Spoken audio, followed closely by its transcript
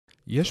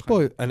יש פה,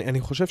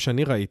 אני חושב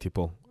שאני ראיתי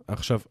פה,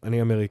 עכשיו,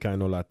 אני אמריקאי,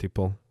 נולדתי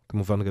פה,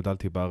 כמובן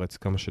גדלתי בארץ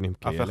כמה שנים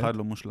כילד. אף אחד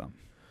לא מושלם.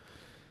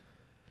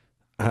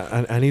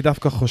 אני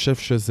דווקא חושב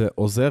שזה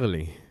עוזר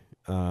לי.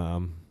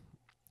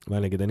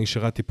 נגיד, אני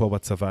שירתי פה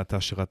בצבא,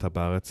 אתה שירת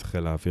בארץ,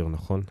 חיל האוויר,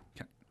 נכון?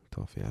 כן.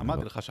 טוב, יאללה.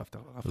 אמרתי לך שאפת.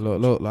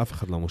 לא, אף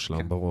אחד לא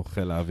מושלם, ברור,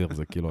 חיל האוויר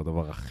זה כאילו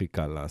הדבר הכי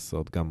קל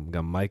לעשות.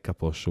 גם מייקה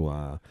פה, שהוא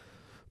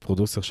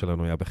הפרודוסר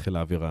שלנו, היה בחיל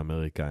האוויר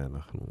האמריקאי,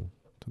 אנחנו,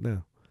 אתה יודע,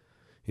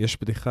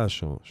 יש בדיחה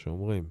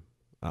שאומרים,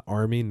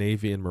 Army,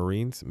 Navy and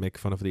Marines make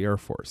fun of the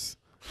Air Force.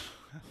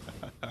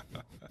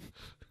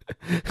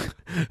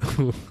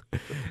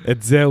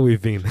 את זה הוא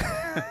הבין.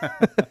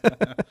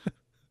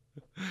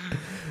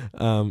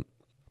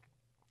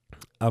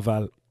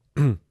 אבל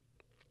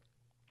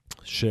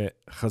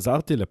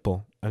שחזרתי לפה,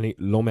 אני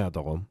לא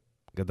מהדרום,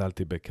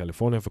 גדלתי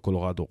בקליפורניה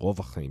וקולורדו, רוב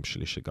החיים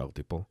שלי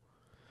שגרתי פה.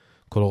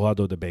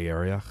 קולורדו, the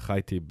Bay Area,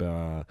 חייתי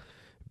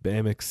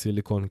בעמק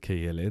סיליקון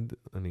כילד,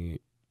 אני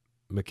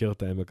מכיר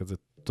את העמק הזה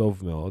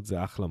טוב מאוד,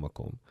 זה אחלה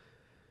מקום.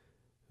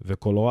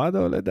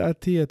 וקולורדו,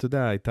 לדעתי, אתה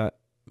יודע, הייתה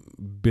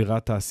בירה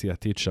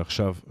תעשייתית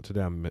שעכשיו, אתה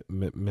יודע,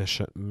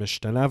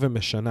 משתנה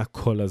ומשנה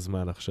כל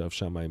הזמן עכשיו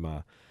שם עם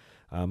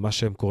מה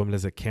שהם קוראים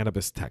לזה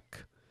קנאביס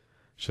טק,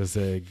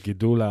 שזה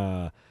גידול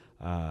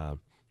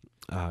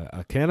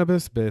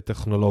הקנאביס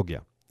בטכנולוגיה.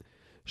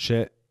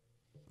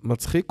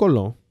 שמצחיק או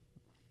לא,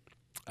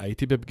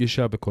 הייתי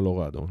בפגישה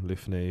בקולורדו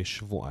לפני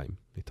שבועיים,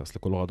 אני טס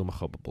לקולורדו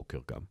מחר בבוקר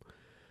גם,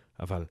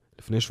 אבל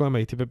לפני שבועיים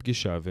הייתי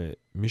בפגישה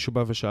ומישהו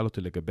בא ושאל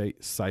אותי לגבי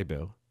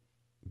סייבר,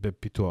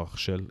 בפיתוח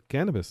של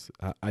קנאביס,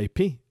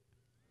 ה-IP.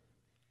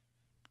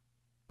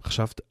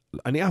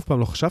 אני אף פעם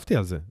לא חשבתי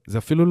על זה. זה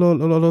אפילו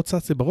לא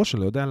צץ לי בראש,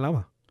 אני לא יודע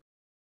למה.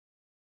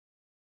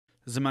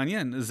 זה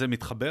מעניין, זה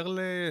מתחבר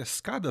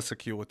לסקאדה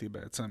סקיוריטי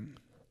בעצם,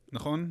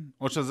 נכון?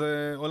 או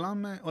שזה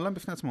עולם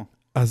בפני עצמו.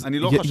 אני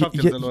לא חשבתי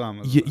על זה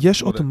לעולם.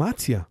 יש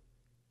אוטומציה.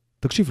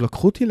 תקשיב,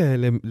 לקחו אותי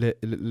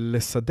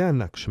לשדה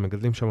ענק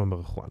שמגדלים שם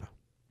מריחואנה.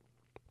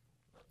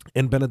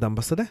 אין בן אדם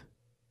בשדה.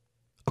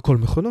 הכל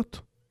מכונות.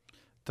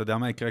 אתה יודע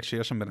מה יקרה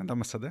כשיש שם בן אדם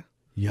בשדה?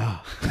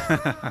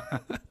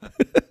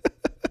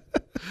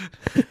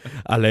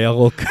 על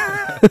הירוק.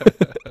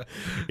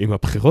 עם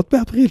הבחירות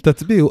באפריל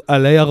תצביעו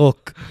על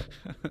הירוק.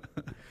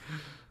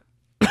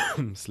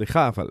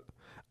 סליחה, אבל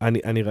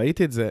אני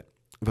ראיתי את זה,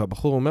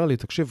 והבחור אומר לי,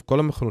 תקשיב, כל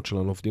המכונות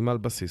שלנו עובדים על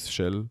בסיס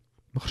של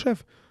מחשב.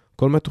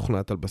 כל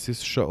מתוכנת על בסיס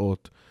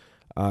שעות,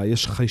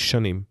 יש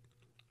חיישנים,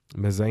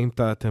 מזהים את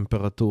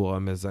הטמפרטורה,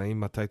 מזהים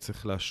מתי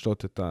צריך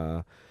להשתות את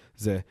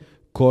זה.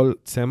 כל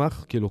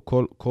צמח, כאילו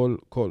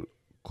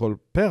כל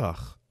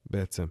פרח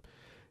בעצם,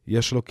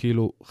 יש לו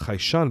כאילו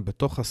חיישן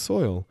בתוך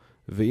הסויל,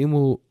 ואם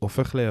הוא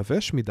הופך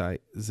ליבש מדי,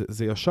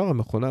 זה ישר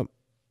המכונה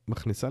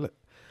מכניסה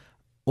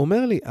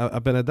אומר לי,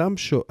 הבן אדם,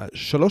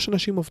 3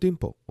 אנשים עובדים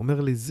פה,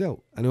 אומר לי,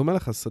 זהו, אני אומר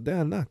לך,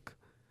 שדה ענק,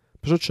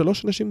 פשוט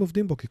 3 אנשים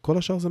עובדים בו, כי כל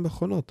השאר זה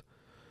מכונות.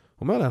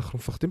 אומר לי, אנחנו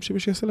מפחדים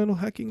שמישהו יעשה לנו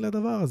האקינג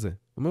לדבר הזה.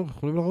 אומר, אנחנו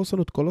יכולים להרוס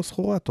לנו את כל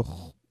הסחורה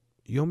תוך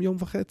יום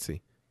וחצי,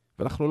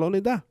 ואנחנו לא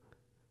נדע.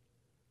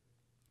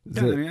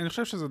 כן, אני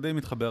חושב שזה די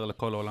מתחבר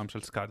לכל העולם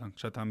של סקאדה.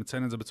 כשאתה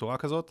מציין את זה בצורה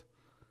כזאת,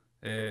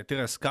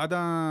 תראה,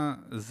 סקאדה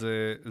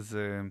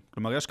זה,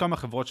 כלומר, יש כמה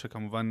חברות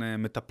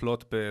שכמובן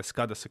מטפלות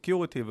בסקאדה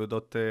סקיוריטי,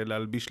 ויודעות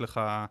להלביש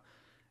לך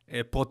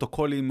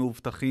פרוטוקולים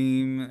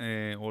מאובטחים,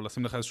 או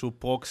לשים לך איזשהו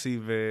פרוקסי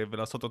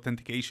ולעשות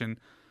אותנטיקיישן,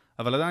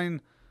 אבל עדיין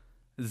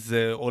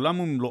זה עולם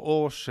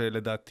ומלואו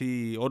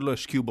שלדעתי עוד לא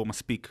השקיעו בו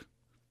מספיק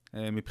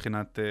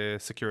מבחינת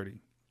סקיוריטי.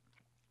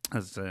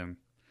 אז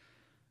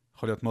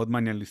יכול להיות מאוד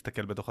מעניין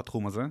להסתכל בתוך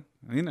התחום הזה.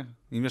 הנה,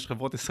 אם יש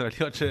חברות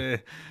ישראליות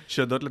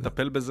שיודעות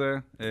לטפל בזה,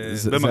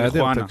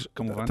 במריחואנה,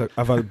 כמובן.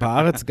 אבל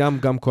בארץ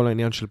גם כל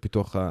העניין של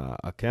פיתוח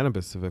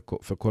הקנאביס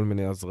וכל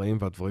מיני הזרעים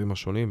והדברים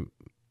השונים,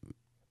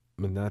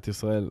 מדינת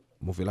ישראל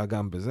מובילה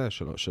גם בזה,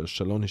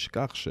 שלא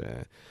נשכח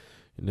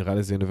שנראה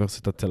לי זה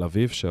אוניברסיטת תל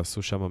אביב,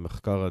 שעשו שם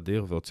מחקר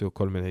אדיר והוציאו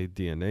כל מיני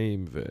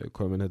DNA'ים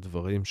וכל מיני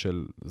דברים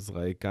של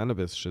זרעי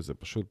קנאביס, שזה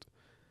פשוט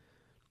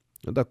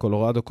לא יודע,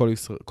 קולורדו,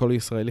 כל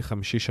ישראלי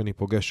 5 שאני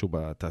פוגש הוא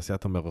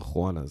בתעשיית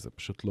המריחואנה, זה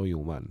פשוט לא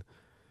יאומן.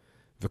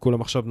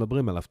 וכולם עכשיו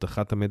מדברים על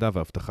הבטחת המידע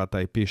והבטחת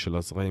ה-IP של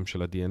הזרעים,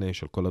 של ה-DNA,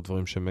 של כל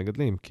הדברים שהם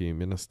מגדלים, כי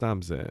מן הסתם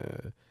זה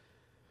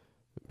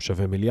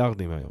שווה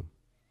מיליארדים היום.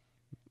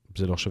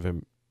 זה לא שווה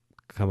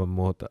כמה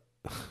מאות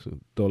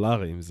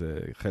דולרים, זה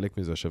חלק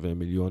מזה שווה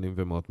מיליונים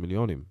ומאות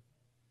מיליונים.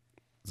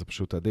 זה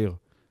פשוט אדיר.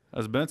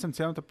 אז בעצם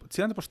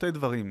ציינת פה 2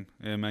 דברים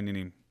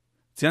מעניינים.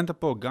 ציינת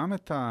פה גם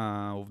את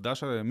העובדה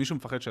שמישהו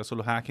מפחד שיעשו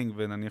לו האקינג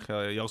ונניח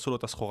ירסו לו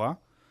את הסחורה,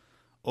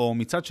 או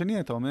מצד שני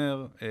אתה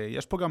אומר,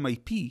 יש פה גם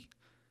IP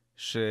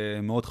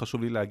שמאוד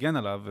חשוב לי להגן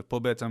עליו, ופה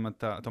בעצם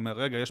אתה אומר,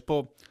 רגע, יש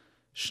פה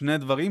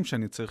 2 דברים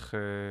שאני צריך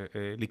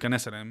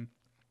להיכנס אליהם.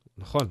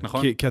 נכון?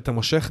 כי אתה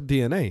מושך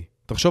DNA.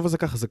 תחשוב על זה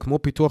ככה, זה כמו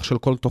פיתוח של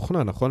כל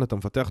תוכנה, נכון? אתה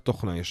מפתח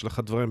תוכנה, יש לך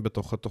דברים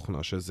בתוך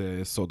התוכנה,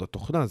 שזה סוד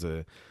התוכנה,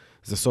 זה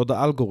סוד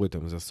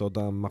האלגוריתם, זה סוד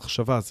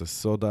המחשבה, זה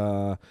סוד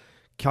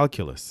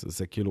הקלקולוס,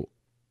 זה כאילו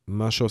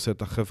מה שעושה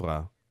את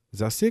החברה,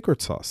 זה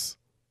ה-secret sauce.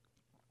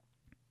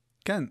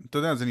 כן, אתה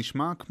יודע, זה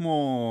נשמע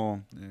כמו,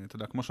 אתה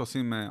יודע, כמו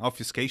שעושים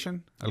obfuscation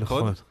על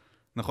קוד,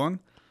 נכון?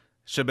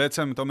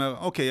 שבעצם אתה אומר,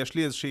 אוקיי, יש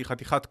לי איזושהי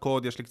חתיכת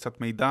קוד, יש לי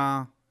קצת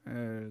מידע,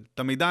 את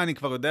המידע אני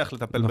כבר יודע איך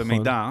לטפל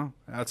במידע,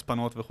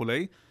 הצפנות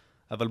וכולי,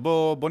 אבל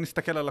בוא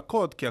נסתכל על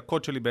הקוד, כי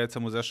הקוד שלי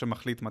בעצם הוא זה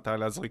שמחליט מתי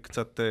להזריק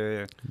קצת,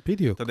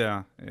 בדיוק. אתה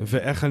יודע.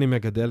 ואיך אני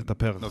מגדל את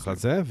הפרח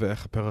הזה,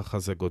 ואיך הפרח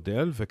הזה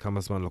גודל,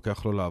 וכמה זמן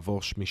לוקח לו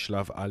לעבור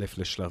משלב א'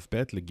 לשלב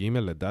ב', לג',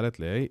 לד',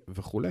 ל-A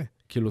וכו'.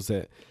 כאילו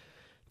זה...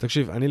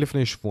 תקשיב, אני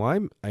לפני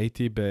שבועיים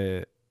הייתי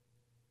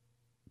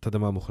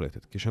בתדמה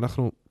מוחלטת, כי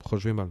כשאנחנו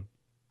חושבים על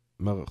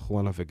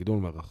מריחואנה וגידול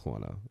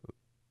מריחואנה,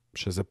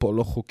 שזה פה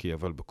לא חוקי,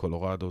 אבל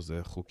בקולורדו זה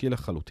חוקי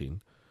לחלוטין,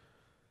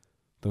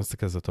 אתה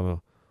מסתכל על זה, אתה אומר,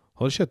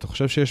 הולי אתה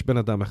חושב שיש בן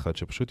אדם אחד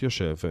שפשוט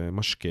יושב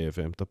ומשקה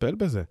ומטפל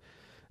בזה.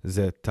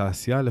 זה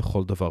תעשייה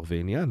לכל דבר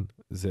ועניין.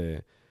 זה,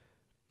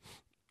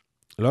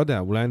 לא יודע,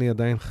 אולי אני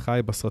עדיין חי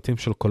בסרטים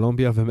של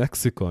קולומביה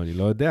ומקסיקו, אני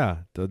לא יודע.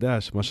 אתה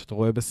יודע, שמה שאתה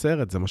רואה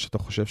בסרט זה מה שאתה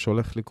חושב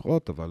שהולך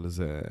לקרות, אבל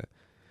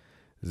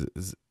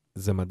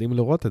זה מדהים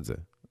לראות את זה.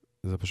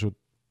 זה פשוט,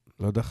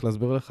 לא יודע איך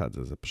להסביר לך את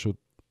זה, זה פשוט,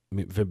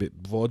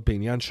 ועוד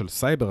בעניין של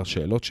סייבר,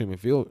 השאלות שהם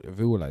הביאו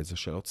אולי, זה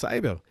שאלות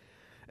סייבר.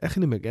 איך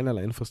אני מגן על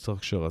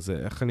האינפרסטרקצ'ר הזה?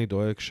 איך אני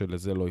דואג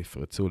שלזה לא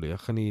יפרצו לי?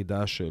 איך אני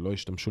ידע שלא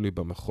ישתמשו לי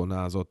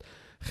במכונה הזאת?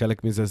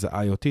 חלק מזה זה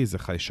IoT, זה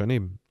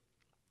חיישנים,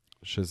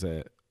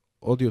 שזה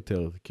עוד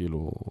יותר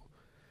כאילו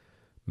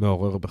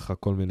מעורר בך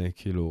כל מיני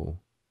כאילו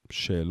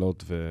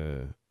שאלות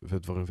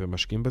ודברים,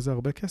 ומשקיעים בזה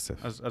הרבה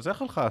כסף. אז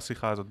איך הלכה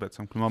השיחה הזאת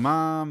בעצם?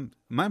 כלומר,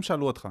 מה הם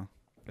שאלו אותך?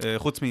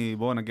 חוץ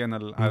מבואו נגן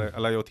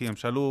על IoT, הם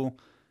שאלו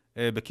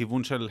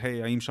בכיוון של,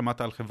 היי, האם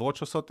שמעת על חברות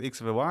שעושות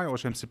X ו-Y, או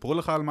שהם סיפרו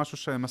לך על משהו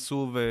שהם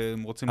עשו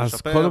והם רוצים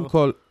לשפר? אז קודם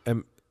כל,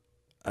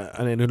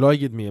 אני לא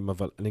אגיד מי הם,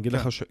 אבל אני אגיד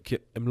לך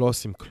שהם לא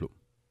עושים כלום.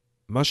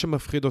 מה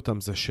שמפחיד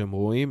אותם זה שהם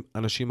רואים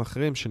אנשים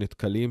אחרים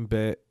שנתקלים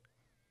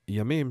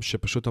בימים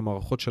שפשוט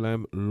המערכות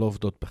שלהם לא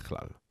עובדות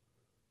בכלל.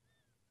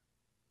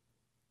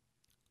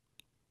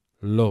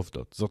 לא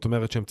עובדות. זאת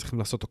אומרת שהם צריכים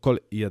לעשות הכל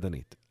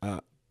ידנית.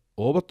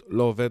 הרובוט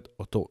לא עובד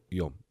אותו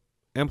יום.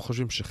 הם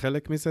חושבים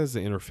שחלק מזה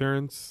זה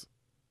interference,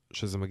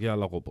 שזה מגיע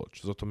לרובוט.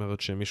 זאת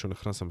אומרת שמישהו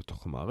נכנס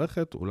מתוך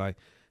המערכת, אולי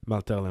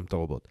מאלתר להם את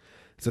הרובוט.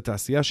 זו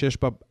תעשייה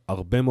שיש בה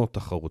הרבה מאוד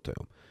תחרות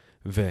היום.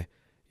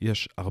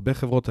 ויש הרבה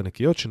חברות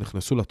ענקיות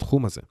שנכנסו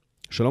לתחום הזה,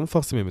 שלא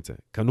מפרסמים את זה.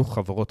 קנו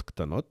חברות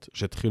קטנות,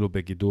 שהתחילו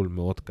בגידול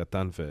מאוד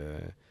קטן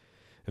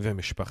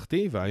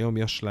ומשפחתי, והיום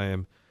יש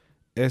להם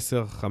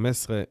 10,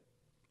 15,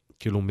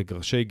 כאילו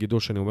מגרשי גידול,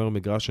 שאני אומר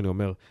מגרש, אני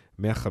אומר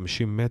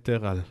 150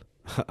 מטר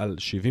על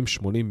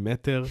 70-80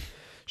 מטר,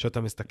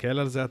 שאתה מסתכל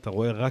על זה, אתה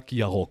רואה רק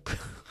ירוק.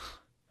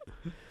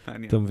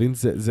 אתה מבין?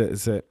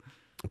 זה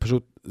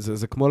פשוט,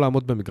 זה כמו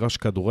לעמוד במגרש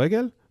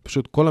כדורגל,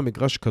 פשוט כל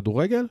המגרש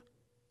כדורגל,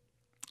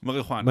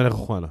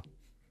 מריחואנה.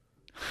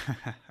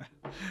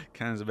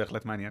 כן, זה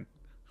בהחלט מעניין.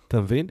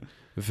 אתה מבין?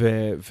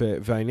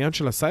 והעניין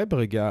של הסייבר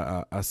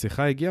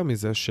השיחה הגיעה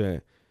מזה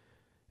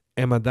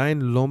שהם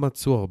עדיין לא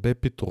מצאו הרבה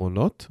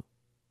פתרונות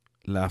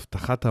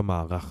להבטחת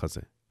המערך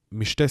הזה.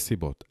 משתי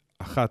סיבות.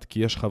 אחת, כי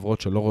יש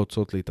חברות שלא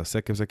רוצות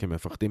להתעסק עם זה, כי הם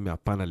מפחדים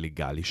מהפן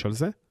הליגלי של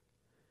זה.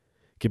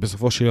 כי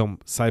בסופו של יום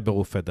סייבר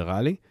הוא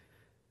פדרלי,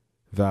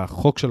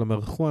 והחוק של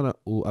המריחואנה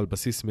הוא על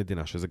בסיס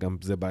מדינה, שזה גם,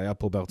 זה בעיה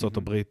פה בארצות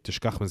הברית,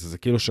 תשכח מזה. זה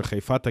כאילו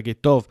שחיפה תגיד,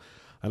 טוב,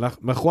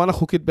 מריחואנה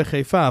חוקית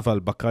בחיפה, אבל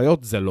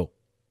בקריות זה לא.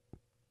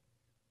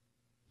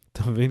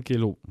 אתה מבין?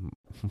 כאילו...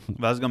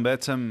 ואז גם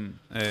בעצם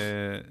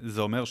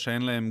זה אומר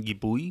שאין להם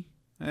גיבוי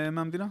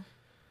מהמדינה?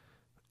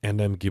 אין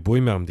להם גיבוי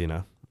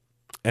מהמדינה.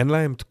 אין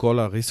להם את כל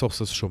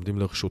הריסורסס שעומדים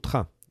לרשותך.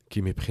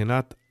 כי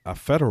מבחינת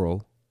הפדרל,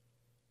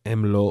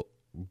 הם לא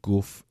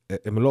גוף,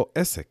 הם לא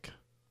עסק.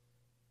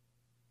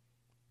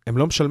 הם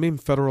לא משלמים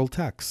federal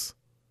tax.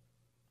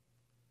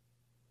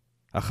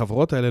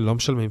 החברות האלה לא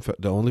משלמים,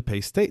 they only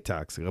pay state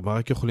tax. הם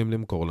רק יכולים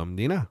למכור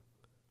למדינה.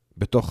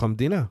 בתוך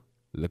המדינה.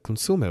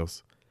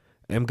 לקונסומרס.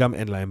 הם גם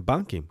אין להם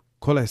בנקים.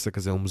 כל העסק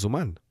הזה הוא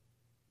מזומן.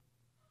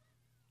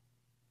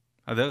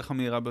 הדרך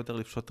המהירה ביותר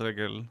לפשוט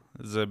רגל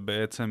זה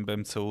בעצם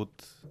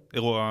באמצעות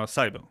אירוע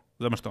סייבר.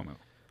 זה מה שאתה אומר.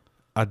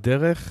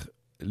 הדרך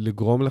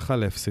לגרום לך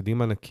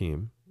להפסדים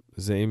ענקיים,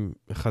 זה אם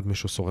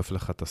מישהו שורף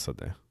לך את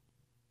השדה.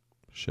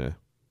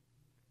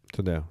 אתה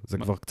יודע, זה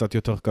כבר קצת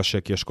יותר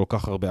קשה, כי יש כל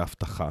כך הרבה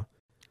הבטחה.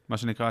 מה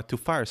שנקרא to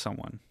fire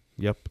someone.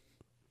 יפ.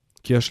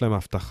 כי יש להם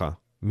הבטחה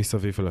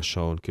מסביב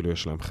לשעון, כאילו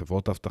יש להם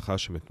חברות הבטחה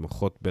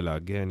שמתמחות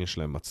בלהגן, יש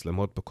להם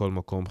מצלמות בכל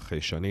מקום,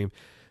 חיישנים.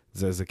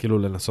 זה כאילו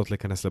לנסות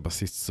להיכנס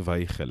לבסיס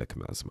צבאי חלק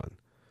מהזמן.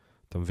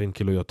 אתה מבין?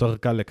 כאילו יותר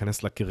קל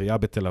להיכנס לקריה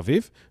בתל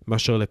אביב,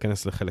 מאשר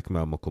להיכנס לחלק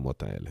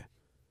מהמקומות האלה.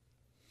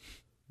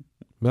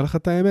 אומר לך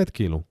את האמת,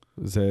 כאילו.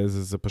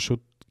 זה פשוט,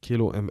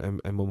 כאילו,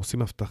 הם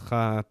עושים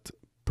הבטחת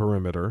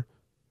פרימטר,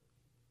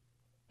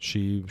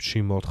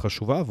 שהיא מאוד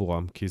חשובה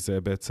עבורם, כי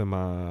זה בעצם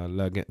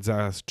זה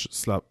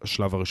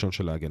השלב הראשון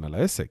של להגן על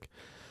העסק.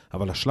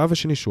 אבל השלב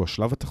השני, שהוא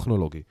השלב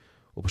הטכנולוגי,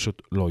 הוא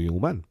פשוט לא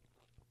יאומן.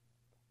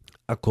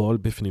 הכל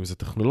בפנים זה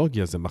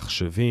טכנולוגיה, זה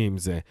מחשבים,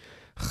 זה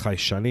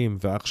חיישנים,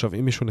 ועכשיו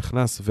אם מישהו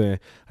נכנס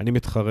ואני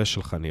מתחרה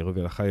שלך, ניר,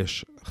 ולך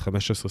יש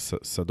 15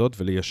 שדות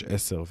ולי יש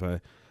 10,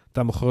 ואתה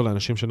אתה מוכר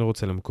לאנשים שאני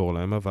רוצה למכור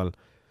להם, אבל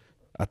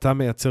אתה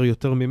מייצר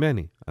יותר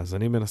ממני, אז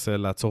אני מנסה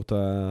לעצור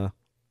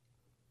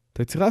את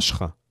היצירה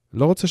שלך.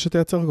 לא רוצה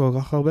שתייצר כל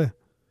כך הרבה.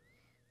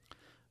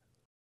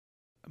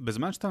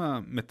 בזמן שאתה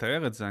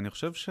מתאר את זה, אני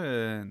חושב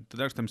אתה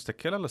יודע, כשאתה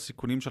מסתכל על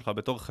הסיכונים שלך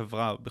בתור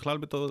חברה, בכלל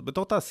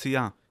בתור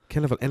תעשייה.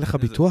 כן, אבל אין לך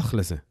ביטוח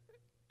לזה.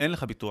 אין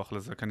לך ביטוח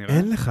לזה, כנראה.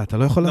 אין לך, אתה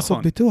לא יכול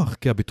לעשות ביטוח,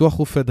 כי הביטוח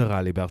הוא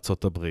פדרלי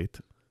בארצות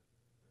הברית,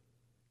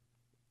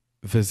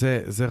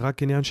 וזה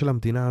רק עניין של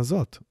המדינה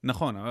הזאת.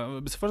 נכון, אבל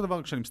בסופו של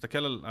דבר, כשאני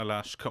מסתכל על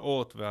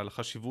ההשקעות ועל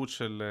החשיבות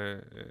של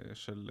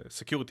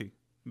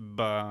security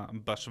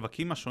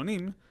בשווקים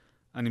השונים,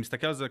 אני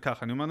מסתכל על זה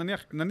ככה, אני אומר,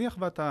 נניח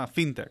ואתה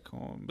פינטק,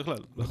 או בכלל,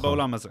 נכון.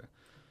 בעולם הזה.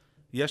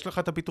 יש לך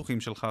את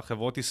הפיתוחים שלך,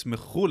 חברות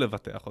ישמחו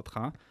לבטח אותך,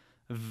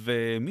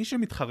 ומי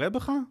שמתחרה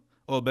בך,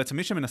 או בעצם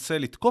מי שמנסה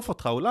לתקוף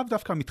אותך, הוא לאו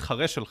דווקא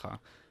המתחרה שלך.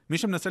 מי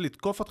שמנסה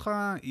לתקוף אותך,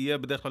 יהיה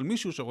בדרך כלל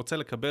מישהו שרוצה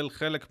לקבל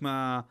חלק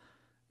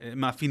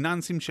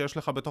מהפיננסים שיש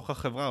לך בתוך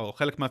החברה, או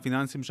חלק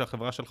מהפיננסים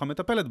שהחברה שלך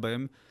מטפלת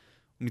בהם.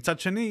 מצד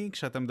שני,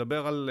 כשאתה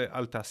מדבר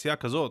על תעשייה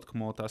כזאת,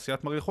 כמו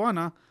תעשיית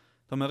מריחואנה,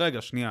 אתה אומר,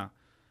 רגע, שנייה,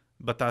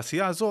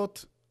 בתעשייה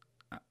הזאת,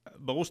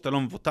 ברור שאתה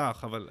לא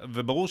מבוטח,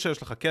 וברור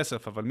שיש לך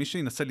כסף, אבל מי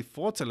שינסה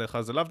לפרוץ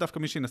אליך, זה לאו דווקא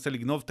מי שינסה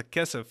לגנוב את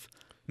הכסף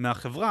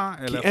מהחברה,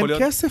 אלא יכול להיות...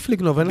 כי אין כסף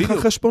לגנוב, אין לך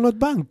חשבונות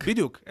בנק.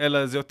 בדיוק,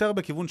 אלא זה יותר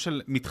בכיוון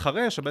של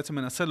מתחרה, שבעצם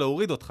מנסה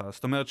להוריד אותך.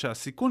 זאת אומרת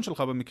שהסיכון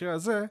שלך במקרה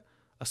הזה,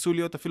 עשוי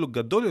להיות אפילו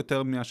גדול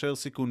יותר מאשר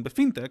סיכון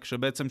בפינטק,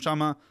 שבעצם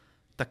שמה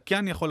אתה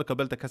כן יכול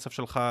לקבל את הכסף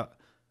שלך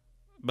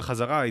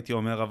בחזרה, הייתי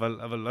אומר,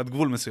 אבל עד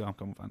גבול מסוים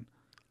כמובן.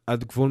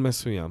 עד גבול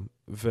מסוים,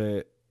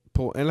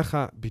 ופה אין לך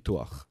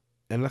ביטוח,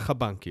 אין לך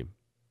בנקים,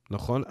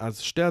 נכון? אז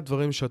שתי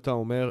הדברים שאתה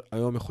אומר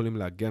היום יכולים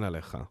להגן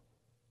עליך,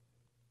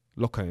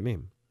 לא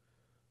קיימים.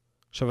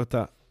 עכשיו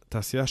אתה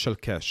תעשייה של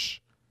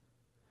קאש,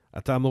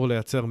 אתה אמור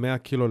לייצר 100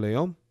 קילו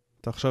ליום,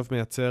 אתה עכשיו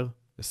מייצר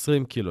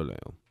 20 קילו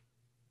ליום.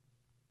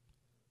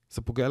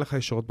 זה פוגע לך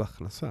ישירות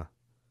בהכנסה.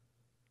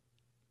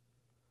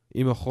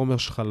 אם החומר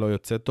שלך לא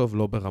יוצא טוב,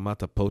 לא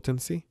ברמת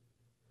הפוטנסי,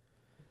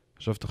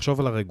 עכשיו תחשוב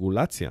על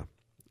הרגולציה.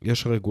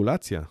 יש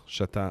רגולציה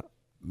שאתה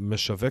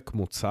משווק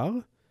מוצר,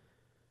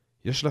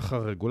 יש לך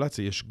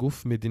רגולציה, יש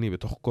גוף מדיני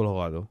בתוך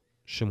קולורדו,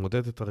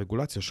 שמודד את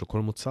הרגולציה של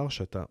כל מוצר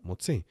שאתה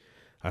מוציא.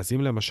 אז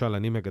אם למשל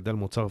אני מגדל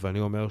מוצר ואני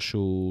אומר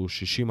שהוא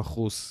 60%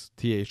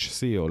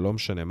 THC או לא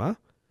משנה מה,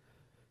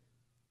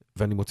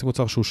 ואני מוציא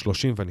מוצר שהוא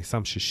 30 ואני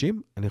שם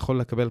 60, אני יכול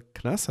לקבל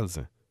כנס על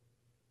זה.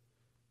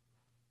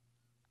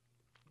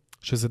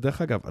 שזה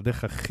דרך אגב,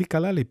 הדרך הכי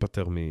קלה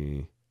להיפטר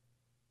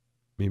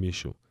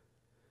ממישהו.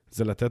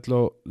 זה לתת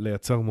לו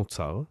לייצר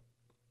מוצר,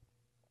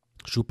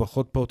 שהוא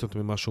פחות פוטנט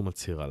ממה שהוא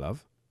מצהיר עליו,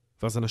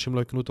 ואז אנשים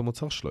לא יקנו את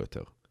המוצר שלו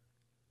יותר.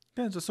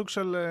 כן, זה סוג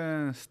של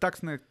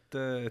סטאקסנט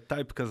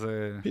טייפ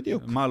כזה,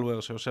 בדיוק.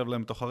 מלוור שיושב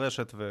להם בתוך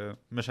הרשת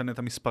ומשנה את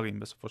המספרים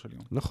בסופו של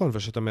יום. נכון,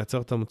 ושאתה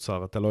מייצר את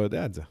המוצר, אתה לא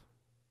יודע את זה.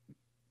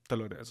 אתה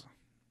לא יודע את זה.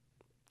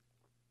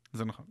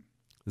 זה נכון.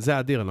 זה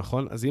אדיר,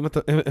 נכון? אז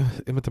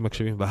אם אתם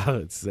מקשיבים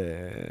בארץ,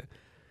 זה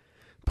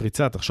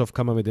פריצה, תחשוב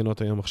כמה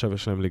מדינות היום עכשיו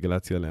יש להם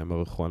לגלציה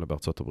למריחואנה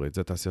בארצות הברית.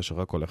 זה תעשייה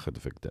שרק הולכת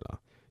וגדלה.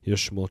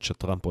 יש שמות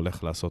שטראמפ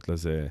הולך לעשות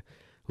לזה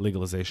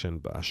legalization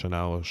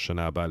בשנה או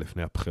שנה הבאה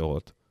לפני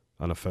הבחירות,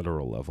 on a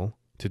federal level,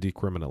 to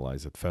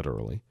decriminalize it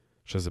federally,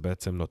 שזה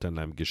בעצם נותן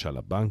להם גישה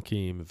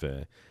לבנקים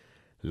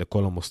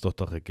ולכל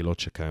המוסדות הרגילות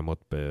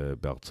שקיימות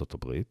בארצות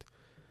הברית.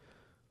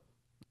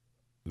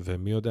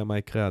 ומי יודע מה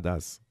יקרה עד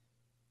אז?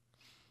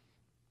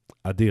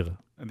 אדיר.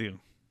 אדיר.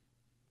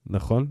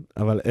 נכון?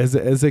 אבל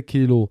איזה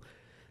כאילו,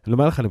 אני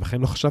אומר לך, אני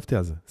בחיים לא חשבתי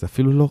על זה. זה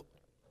אפילו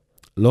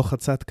לא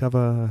חצה את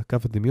קו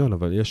הדמיון,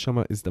 אבל יש שם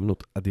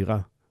הזדמנות אדירה.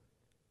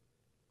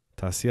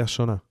 תעשייה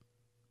שונה.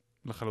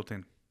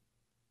 לחלוטין.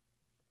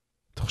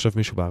 אתה חושב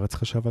מישהו בארץ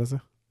חשב על זה?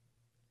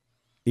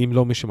 אם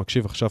לא, מי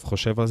שמקשיב עכשיו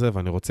חושב על זה,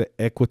 ואני רוצה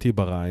אקוטי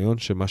ברעיון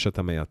שמה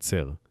שאתה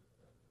מייצר.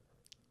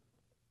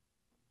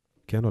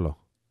 כן או לא?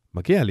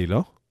 מגיע לי,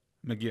 לא?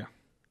 מגיע.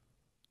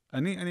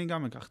 אני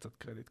גם אקח קצת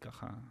קרדיט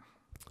ככה.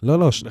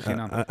 לא,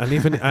 בחינם.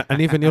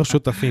 אני וניר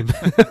שותפים.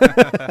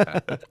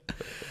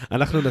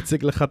 אנחנו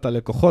נציג לך את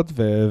הלקוחות,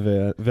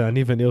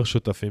 ואני וניר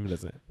שותפים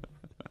לזה.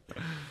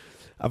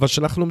 אבל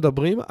כשאנחנו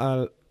מדברים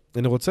על...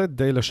 אני רוצה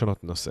די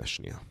לשנות נושא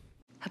שנייה.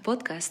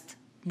 הפודקאסט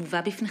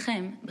מובא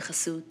בפניכם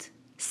בחסות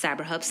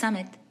CyberHub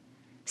Summit.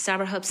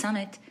 CyberHub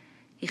Summit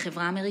היא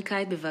חברה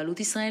אמריקאית בבעלות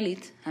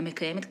ישראלית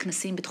המקיימת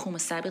כנסים בתחום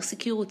הסייבר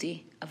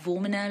סקיוריטי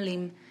עבור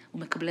מנהלים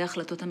ומקבלי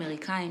החלטות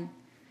אמריקאים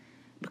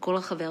בכל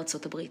רחבי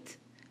ארצות הברית.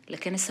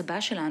 לכנס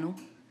הבא שלנו,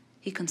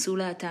 היכנסו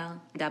לאתר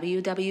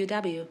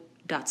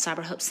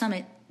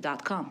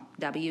www.cyberhubsummit.com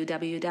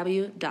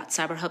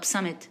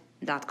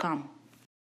www.cyberhubsummit.com